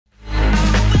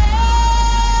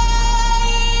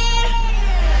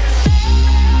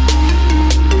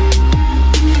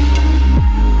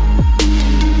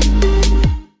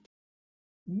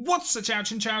What's the Chow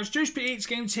Chinchows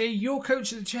JoesphGames here, your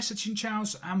coach of the Chester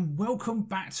Chinchous, and welcome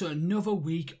back to another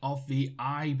week of the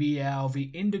IBL,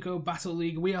 the Indigo Battle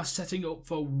League. We are setting up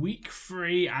for week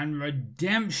 3 and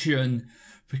redemption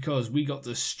because we got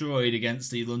destroyed against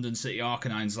the London City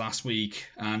Arcanines last week,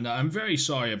 and I'm very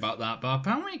sorry about that, but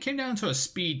apparently it came down to a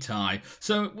speed tie,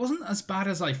 so it wasn't as bad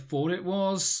as I thought it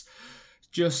was.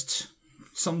 Just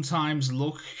sometimes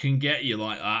luck can get you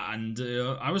like that, and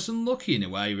I was unlucky in a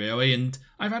way, really. And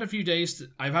I've had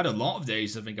a lot of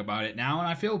days to think about it now, and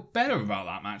I feel better about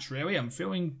that match, really. I'm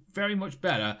feeling very much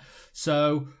better.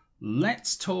 So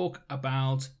let's talk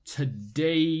about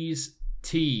today's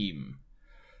team.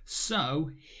 So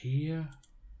here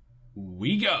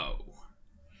we go.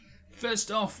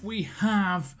 First off, we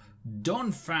have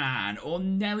Donphan, or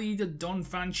Nelly the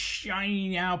Donphan, shiny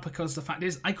now, because the fact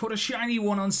is I caught a shiny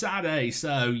one on Saturday,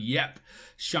 so yep,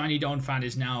 shiny Donphan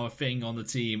is now a thing on the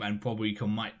team and probably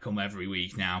might come every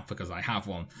week now because I have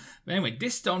one. But anyway,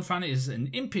 this Donphan is an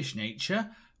impish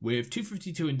nature with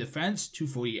 252 in defense,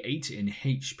 248 in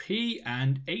HP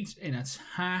and 8 in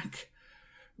attack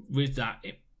with that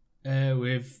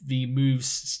with the moves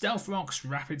Stealth Rocks,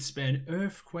 Rapid Spin,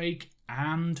 Earthquake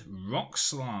and Rock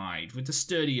Slide, with the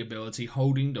sturdy ability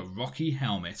holding the Rocky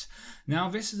Helmet. Now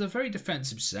this is a very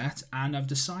defensive set, and I've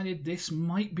decided this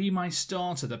might be my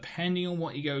starter depending on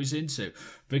what he goes into,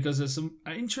 because there's some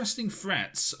interesting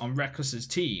threats on Reckless's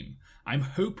team. I'm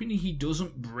hoping he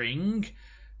doesn't bring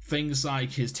things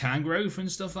like his Tangrowth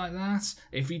and stuff like that.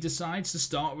 If he decides to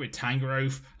start with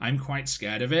Tangrowth, I'm quite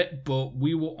scared of it, but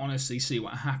we will honestly see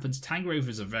what happens. Tangrowth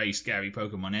is a very scary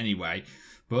Pokemon anyway,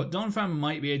 but Donphan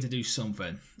might be able to do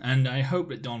something, and I hope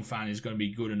that Donphan is going to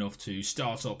be good enough to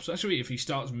start up, especially if he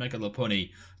starts Mega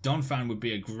Lopunny. Donphan would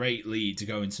be a great lead to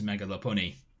go into Mega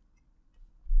Lopunny.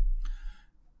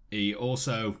 He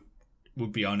also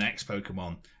would be our next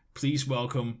Pokemon. Please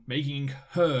welcome, making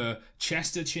her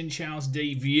Chester Chinchous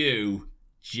debut,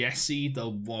 Jessie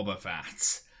the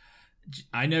Wobbuffet.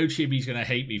 I know Chibi's going to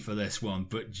hate me for this one,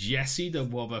 but Jessie the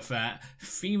Wobbuffet,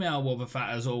 female Wobbuffet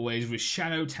as always, with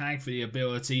Shadow Tag for the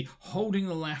ability, holding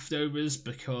the leftovers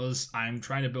because I'm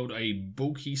trying to build a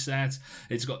bulky set.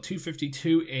 It's got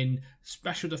 252 in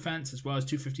special defense as well as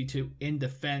 252 in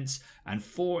defense and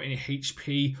 4 in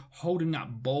HP, holding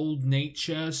that bold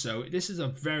nature. So this is a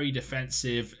very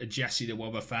defensive Jessie the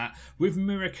Wobbuffet with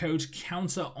Mirror Coat,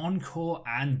 Counter, Encore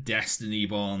and Destiny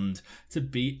Bond to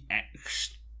be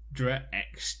extra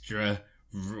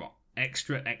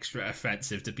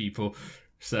offensive to people.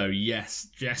 So yes,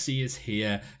 Jessie is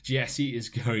here. Jessie is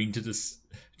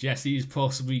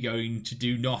possibly going to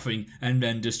do nothing and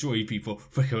then destroy people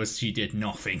because she did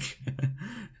nothing.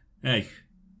 Hey,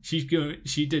 she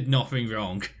did nothing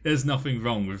wrong. There's nothing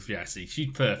wrong with Jessie.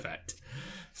 She's perfect.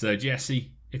 So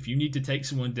Jessie, if you need to take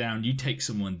someone down, you take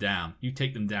someone down. You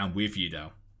take them down with you,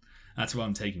 though. That's what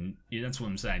I'm saying.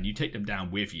 You take them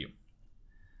down with you.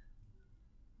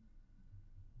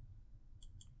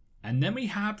 And then we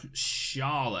have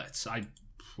Charlotte. I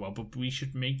probably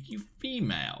should make you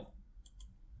female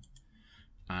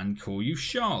and call you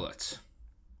Charlotte,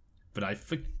 but I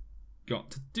forgot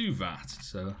to do that,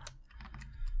 so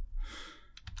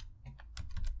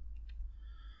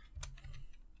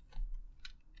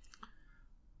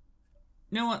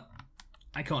you know what?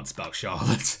 I can't spell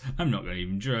Charlotte. I'm not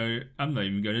even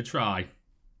going to try.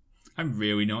 I'm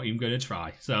really not even going to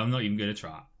try. So I'm not even going to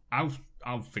try.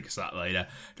 I'll fix that later.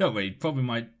 Don't worry. Probably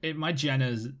my gen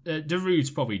is Darude's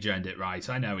probably genned it right.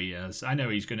 I know he is. I know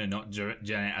he's gonna not gen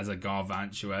it as a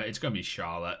Gargantua. It's gonna be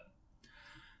Charlotte.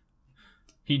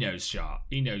 He knows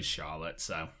Charlotte,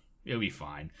 so he'll be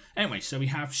fine. Anyway, so we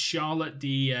have Charlotte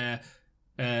the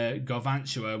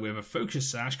Gargantua with a Focus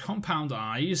Sash, Compound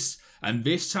Eyes, and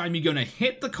this time you're gonna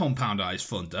hit the Compound Eyes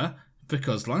Thunder.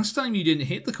 Because last time you didn't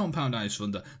hit the Compound Eyes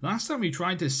Thunder. Last time we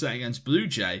tried this set against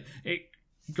BlueJay, it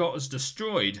got us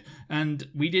destroyed, and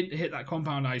we didn't hit that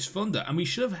Compound Eyes Thunder, and we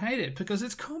should have hit it because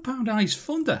it's Compound Eyes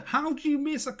Thunder. How do you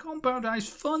miss a Compound Eyes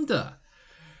Thunder?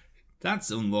 That's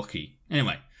unlucky.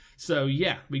 Anyway, so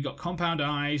yeah, we got Compound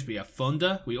Eyes, we have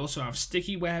Thunder, we also have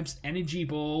Sticky Webs, Energy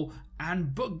Ball,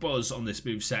 and Bug Buzz on this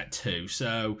moveset too.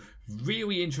 So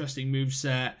really interesting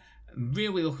moveset.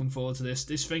 Really looking forward to this.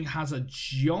 This thing has a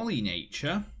jolly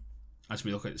nature. As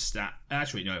we look at the stat,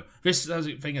 actually no, this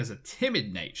thing has a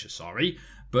timid nature, sorry,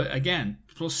 but again,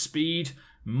 plus speed,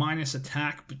 minus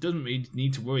attack, but doesn't really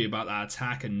need to worry about that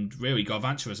attack, and really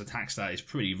Gargantua's attack stat is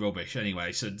pretty rubbish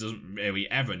anyway, so it doesn't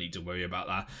really ever need to worry about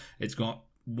that. It's got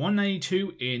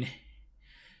 192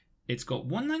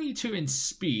 in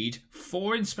speed,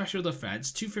 4 in special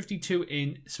defense, 252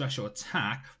 in special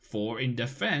attack, 4 in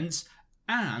defense,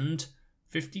 and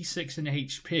 56 in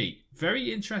HP.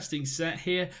 Very interesting set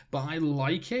here, but I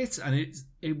like it, and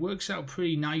it works out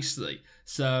pretty nicely.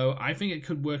 So I think it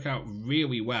could work out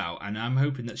really well, and I'm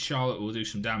hoping that Charlotte will do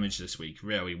some damage this week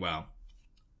really well.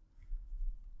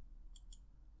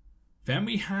 Then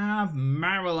we have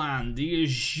Maryland, the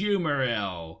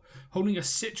Azumarill, holding a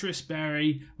citrus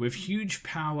berry with huge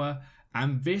power,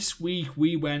 and this week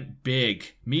we went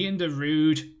big. Me and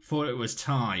Darude thought it was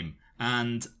time.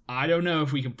 And I don't know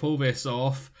if we can pull this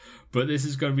off, but this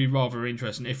is going to be rather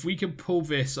interesting. If we can pull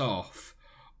this off,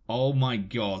 oh my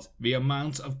god, the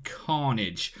amount of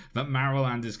carnage that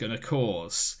Maryland is going to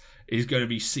cause is going to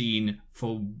be seen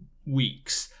for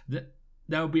weeks.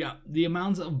 There'll be the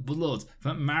amount of blood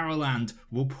that Maryland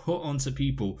will put onto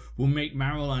people will make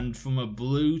Maryland from a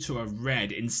blue to a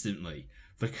red instantly.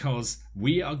 Because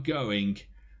we are going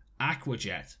Aqua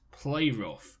Jet, Play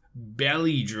Rough,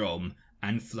 Belly Drum,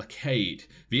 and Flakade.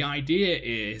 The idea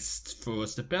is for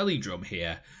us to Belly Drum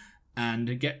here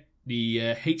and get the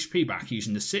HP back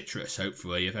using the citrus,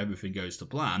 hopefully, if everything goes to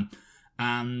plan.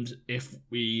 And if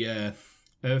we,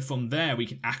 from there, we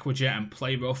can Aqua Jet and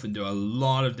Play Rough and do a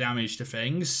lot of damage to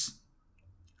things.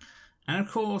 And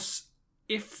of course,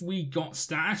 if we got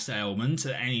Status Ailment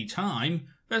at any time,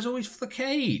 there's always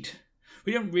Flakade.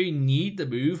 We don't really need the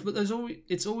move, but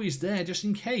it's always there just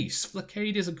in case.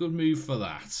 Flakade is a good move for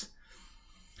that.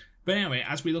 But anyway,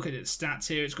 as we look at its stats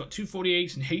here, it's got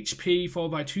 248 in HP,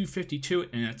 followed by 252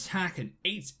 in attack and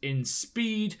 8 in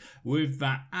speed, with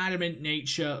that adamant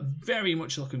nature. Very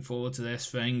much looking forward to this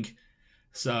thing.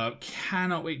 So,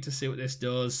 cannot wait to see what this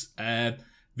does.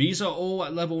 These are all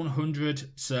at level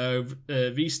 100, so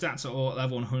these stats are all at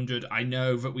level 100. I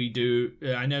know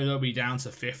that I know they'll be down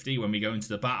to 50 when we go into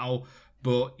the battle,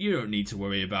 but you don't need to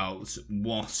worry about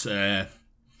what...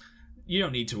 You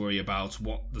don't need to worry about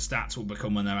what the stats will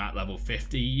become when they're at level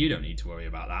 50. You don't need to worry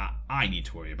about that. I need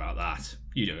to worry about that.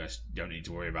 You guys don't need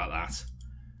to worry about that.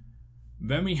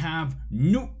 Then we have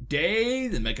Nude,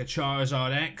 the Mega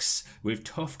Charizard X with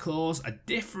Tough Claws, a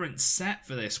different set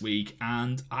for this week,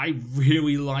 and I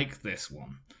really like this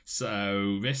one.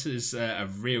 So this is a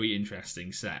really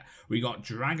interesting set. We got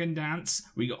Dragon Dance,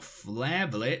 we got Flare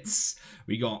Blitz,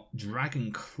 we got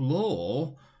Dragon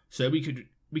Claw, so we could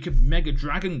Mega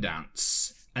Dragon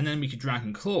Dance, and then we could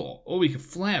Dragon Claw, or we could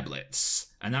Flare Blitz,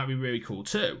 and that would be really cool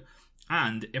too.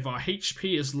 And if our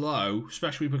HP is low,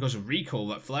 especially because of Recall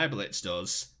that Flare Blitz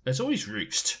does, there's always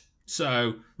Roost.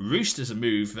 So Roost is a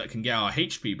move that can get our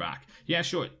HP back. Yeah,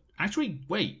 sure. Actually,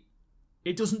 wait.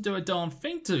 It doesn't do a darn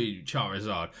thing to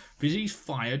Charizard, because he's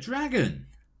Fire Dragon.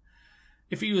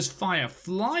 If he was Fire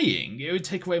Flying, it would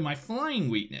take away my Flying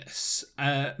weakness,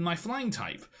 my Flying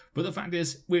type. But the fact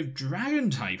is, with Dragon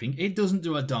typing, it doesn't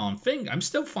do a darn thing. I'm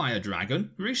still Fire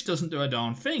Dragon. Roost doesn't do a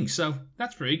darn thing, so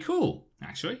that's pretty cool,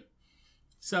 actually.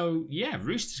 So, yeah,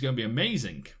 Roost is going to be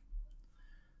amazing.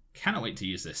 Cannot wait to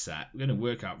use this set. We're going to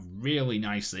work out really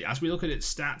nicely. As we look at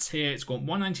its stats here, it's got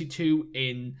 192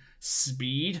 in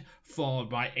speed, followed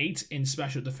by 8 in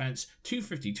special defense,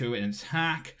 252 in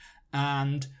attack,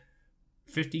 and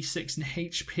 56 in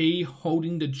HP,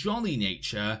 holding the jolly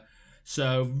nature.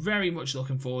 So very much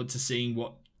looking forward to seeing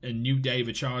what a new day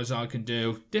the Charizard can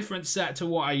do. Different set to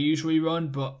what I usually run,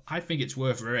 but I think it's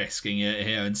worth risking it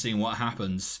here and seeing what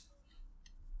happens.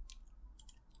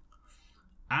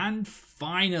 And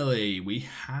finally, we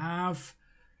have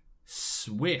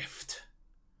Swift.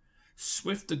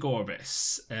 Swift the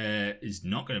Gorbis is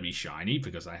not going to be shiny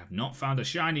because I have not found a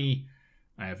shiny.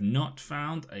 I have not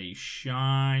found a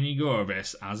shiny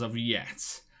Gorbis as of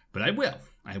yet. But I will.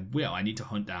 I need to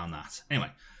hunt down that.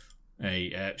 Anyway,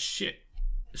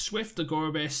 Swift the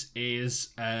Gorbis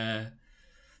is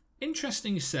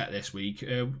interesting set this week.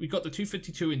 We got the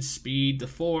 252 in speed, the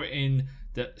 4 in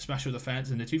the special defense,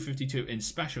 and the 252 in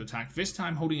special attack. This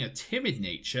time holding a timid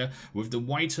nature with the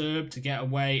white herb to get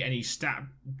away any stat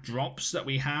drops that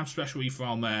we have, especially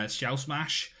from Shell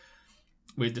Smash.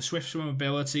 With the Swift Swim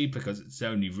ability, because it's the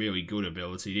only really good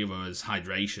ability, the other is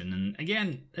Hydration. And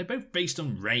again, they're both based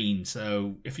on rain,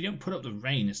 so if you don't put up the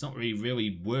rain, it's not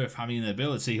really worth having an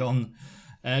ability on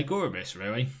Gorbis,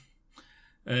 really.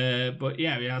 But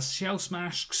yeah, we have Shell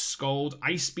Smash, Scald,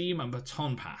 Ice Beam, and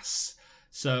Baton Pass.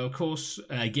 So, of course,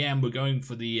 again, we're going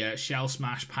for the Shell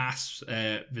Smash Pass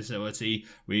facility.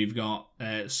 We've got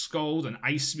Scald and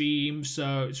Ice Beam,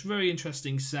 so it's a very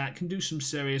interesting set. Can do some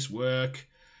serious work.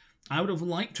 I would have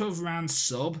liked to have ran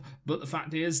sub, but the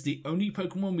fact is, the only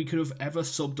Pokemon we could have ever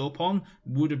subbed up on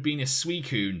would have been a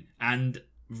Suicune. And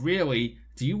really,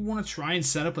 do you want to try and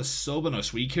set up a sub on a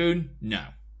Suicune? No.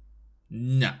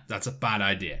 No, that's a bad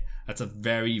idea. That's a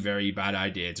very, very bad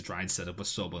idea to try and set up a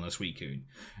sub on a Suicune.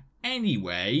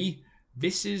 Anyway,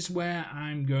 this is where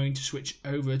I'm going to switch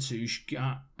over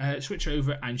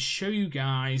and show you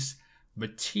guys the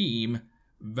team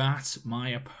that my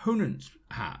opponent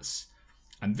has.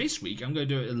 And this week I'm going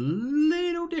to do it a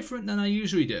little different than I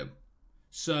usually do.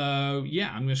 So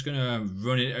yeah, I'm just going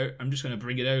to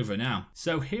bring it over now.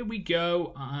 So here we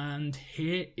go, and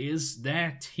here is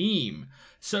their team.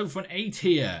 So from A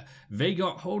tier, they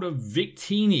got hold of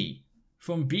Victini.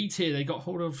 From B tier, they got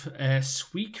hold of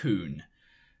Suicune.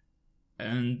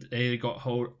 And they got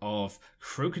hold of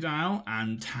Crocodile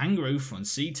and Tangrowth from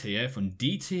C tier. From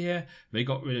D tier, they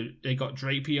got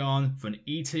Drapion. From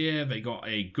E tier, they got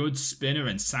a good spinner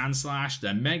and Sandslash.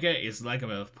 Their Mega is Leg of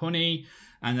a Punny.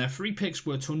 And their 3 picks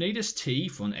were Tornadus T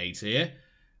from A tier,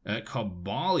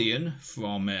 Carbalion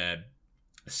from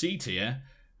C tier,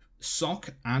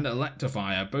 Sock and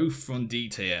Electivire, both from D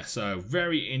tier. So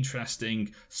very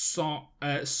interesting.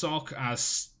 Sock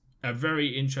has a very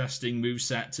interesting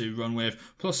moveset to run with.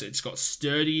 Plus it's got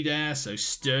Sturdy there, so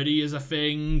Sturdy is a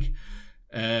thing.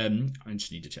 I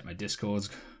just need to check my Discords.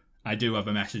 I do have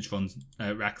a message from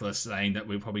Reckless saying that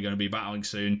we're probably going to be battling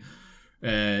soon.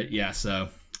 Yeah, so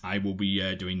I will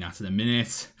be doing that in a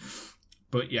minute.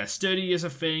 But yeah, Sturdy is a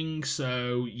thing,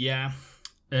 so yeah.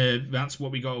 That's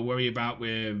what we got to worry about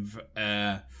with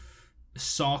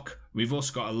Sock. We've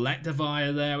also got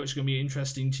Electivire there, which is going to be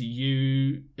interesting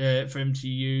to for him to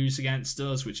use against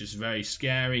us, which is very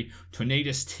scary.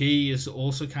 Tornadus T is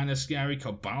also kind of scary.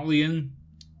 Carbalion,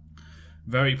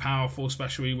 very powerful,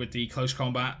 especially with the close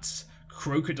combats.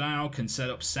 Crocodile can set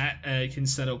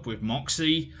up with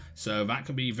Moxie, so that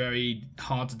can be very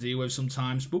hard to deal with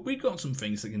sometimes. But we've got some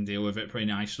things that can deal with it pretty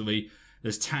nicely.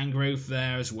 There's Tangrowth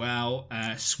there as well.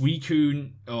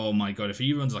 Suicune, oh my god, if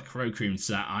he runs a Crocoon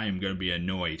set, I am going to be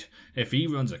annoyed. If he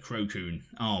runs a Crocoon,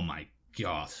 oh my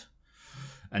god.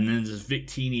 And then there's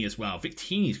Victini as well.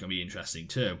 Victini's going to be interesting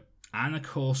too. And of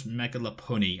course,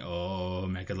 Megalopunny. Oh,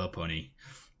 Megalopunny.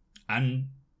 And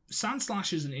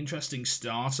Sandslash is an interesting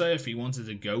starter if you wanted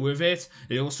to go with it.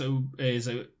 It also is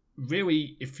a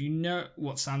really, if you know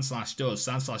what Sandslash does,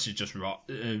 Sandslash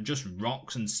is just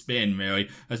rocks and spin, really.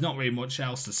 There's not really much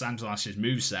else to Sandslash's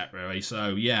moveset, really.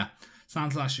 So, yeah,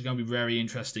 Sandslash is going to be very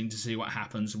interesting to see what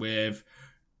happens with.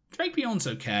 Drapion's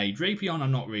okay. Drapion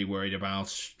I'm not really worried about.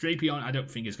 Drapion I don't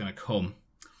think is going to come.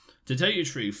 To tell you the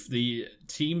truth, the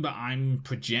team that I'm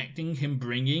projecting him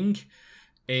bringing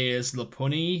is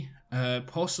Lopunny,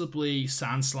 possibly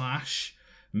Sandslash,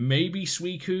 maybe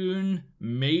Suicune,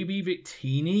 maybe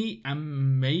Victini,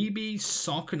 and maybe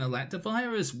Sock and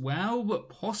Electivire as well, but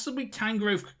possibly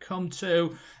Tangrowth could come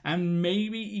too, and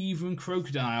maybe even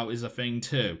Crocodile is a thing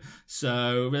too.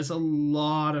 So there's a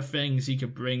lot of things he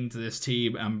could bring to this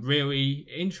team. I'm really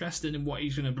interested in what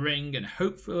he's going to bring, and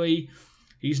hopefully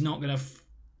he's not going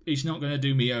to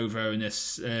do me over in this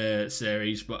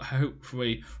series, but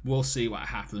hopefully we'll see what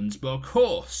happens. But of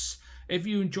course, if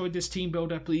you enjoyed this team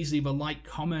builder, please leave a like,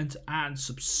 comment, and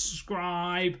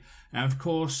subscribe. And of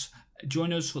course,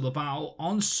 join us for the battle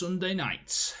on Sunday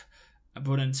night.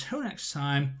 But until next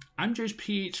time, I'm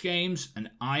JoesphGames, and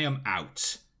I am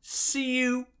out. See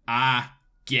you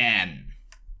again.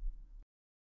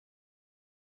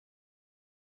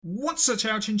 What's up,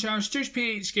 Chow Chinchows?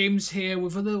 JoesphGames here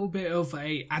with a little bit of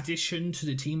a addition to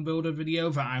the team builder video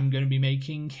that I'm going to be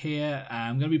making here.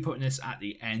 I'm going to be putting this at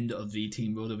the end of the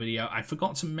team builder video. I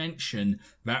forgot to mention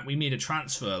that we made a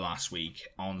transfer last week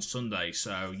on Sunday.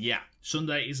 So yeah,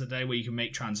 Sunday is a day where you can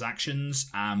make transactions,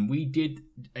 and we did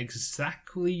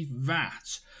exactly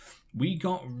that. We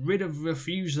got rid of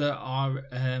Refuser, our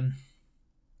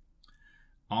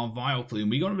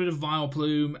Vileplume. We got rid of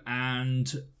Vileplume,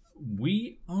 and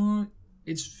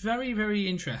it's very, very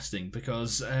interesting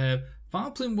because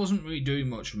Vileplume wasn't really doing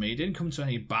much for me. It didn't come to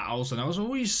any battles, and I was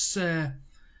always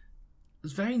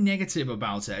very negative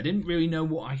about it. I didn't really know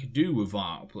what I could do with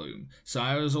Vileplume, so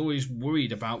I was always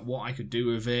worried about what I could do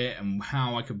with it and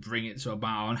how I could bring it to a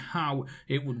battle and how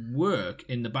it would work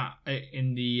in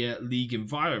the league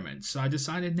environment. So I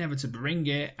decided never to bring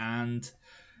it, and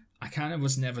I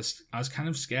was kind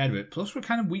of scared of it. Plus, we're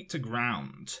kind of weak to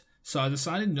ground. So I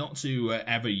decided not to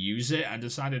ever use it. I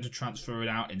decided to transfer it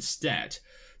out instead.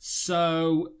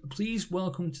 So please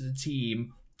welcome to the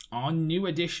team our new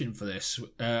addition for this.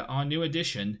 Our new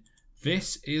addition.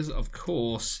 This is, of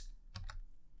course,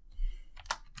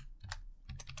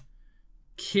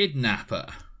 Kidnapper.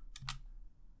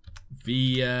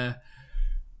 The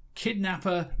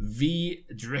Kidnapper v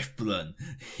Drifblim.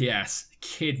 Yes,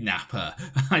 Kidnapper.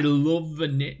 I love the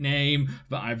nickname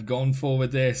that I've gone for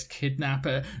with this.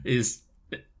 Kidnapper is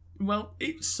Well,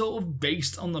 it's sort of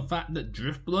based on the fact that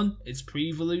Drifblim, its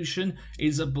pre-evolution,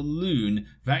 is a balloon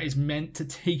that is meant to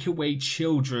take away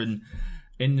children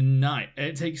in the night.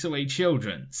 It takes away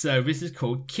children. So this is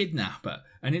called Kidnapper.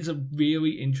 And it's a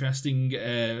really interesting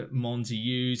mon to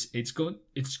use. It's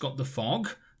got the Fog.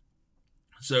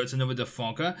 So it's another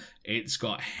Defogger. It's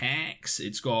got Hex.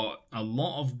 It's got a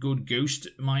lot of good Ghost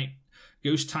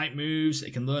type moves.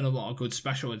 It can learn a lot of good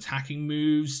special attacking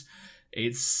moves.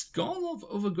 It's got a lot of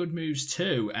other good moves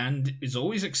too, and it's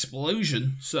always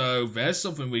Explosion, so there's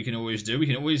something we can always do. We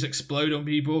can always explode on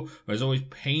people. There's always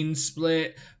Pain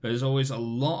Split. There's always a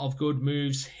lot of good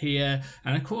moves here,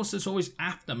 and of course there's always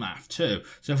Aftermath too.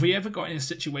 So if we ever got in a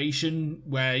situation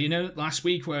where, you know, last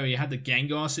week where we had the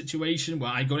Gengar situation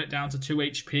where I got it down to 2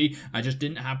 HP, I just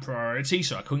didn't have priority,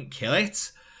 so I couldn't kill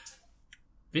it.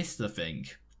 This is the thing.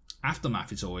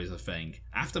 Aftermath is always a thing.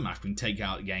 Aftermath can take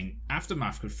out the gang.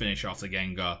 Aftermath could finish off the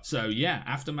Gengar. So yeah,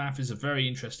 Aftermath is a very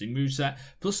interesting moveset.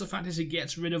 Plus the fact is it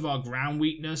gets rid of our ground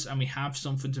weakness and we have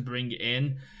something to bring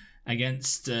in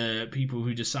against people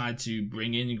who decide to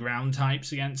bring in ground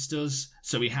types against us.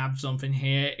 So we have something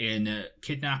here in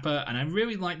Kidnapper, and I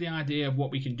really like the idea of what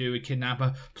we can do with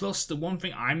Kidnapper. Plus the one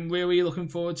thing I'm really looking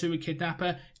forward to with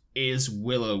Kidnapper is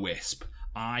Will-O-Wisp.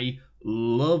 I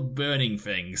love burning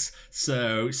things,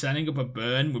 so setting up a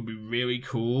burn would be really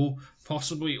cool.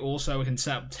 Possibly also we can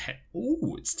set up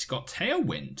it's got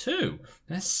Tailwind too.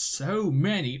 There's so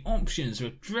many options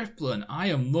with Drifblim. I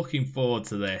am looking forward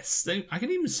to this. I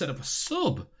can even set up a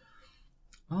sub.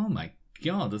 Oh my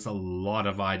god, there's a lot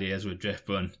of ideas with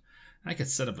Drifblim. I could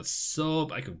set up a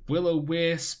sub, I could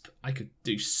Will-O-Wisp, I could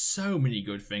do so many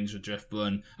good things with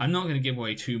Drifblim. I'm not going to give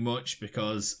away too much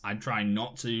because I try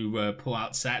not to pull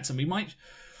out sets, and we might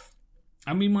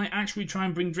actually try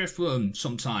and bring Drifblim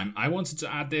sometime. I wanted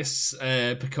to add this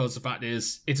because the fact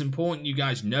is, it's important you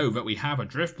guys know that we have a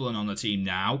Drifblim on the team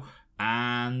now,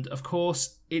 and of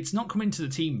course, it's not coming to the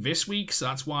team this week, so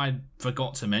that's why I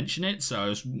forgot to mention it, so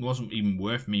it wasn't even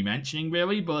worth me mentioning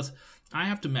really, but I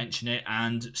have to mention it,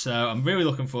 and so I'm really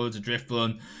looking forward to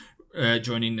Drifblim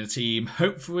joining the team.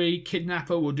 Hopefully,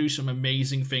 Kidnapper will do some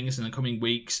amazing things in the coming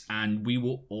weeks, and we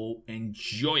will all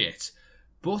enjoy it.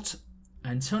 But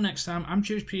until next time, I'm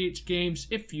JoesphGames.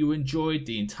 If you enjoyed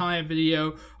the entire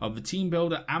video of the team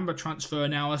builder and the transfer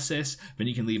analysis, then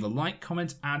you can leave a like,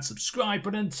 comment, and subscribe.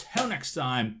 But until next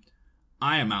time,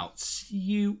 I am out. See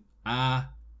you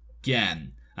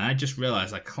again. And I just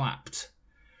realized I clapped.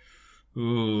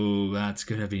 Ooh, that's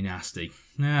gonna be nasty.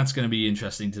 That's gonna be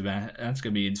interesting to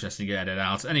edit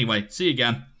out. Anyway, see you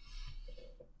again.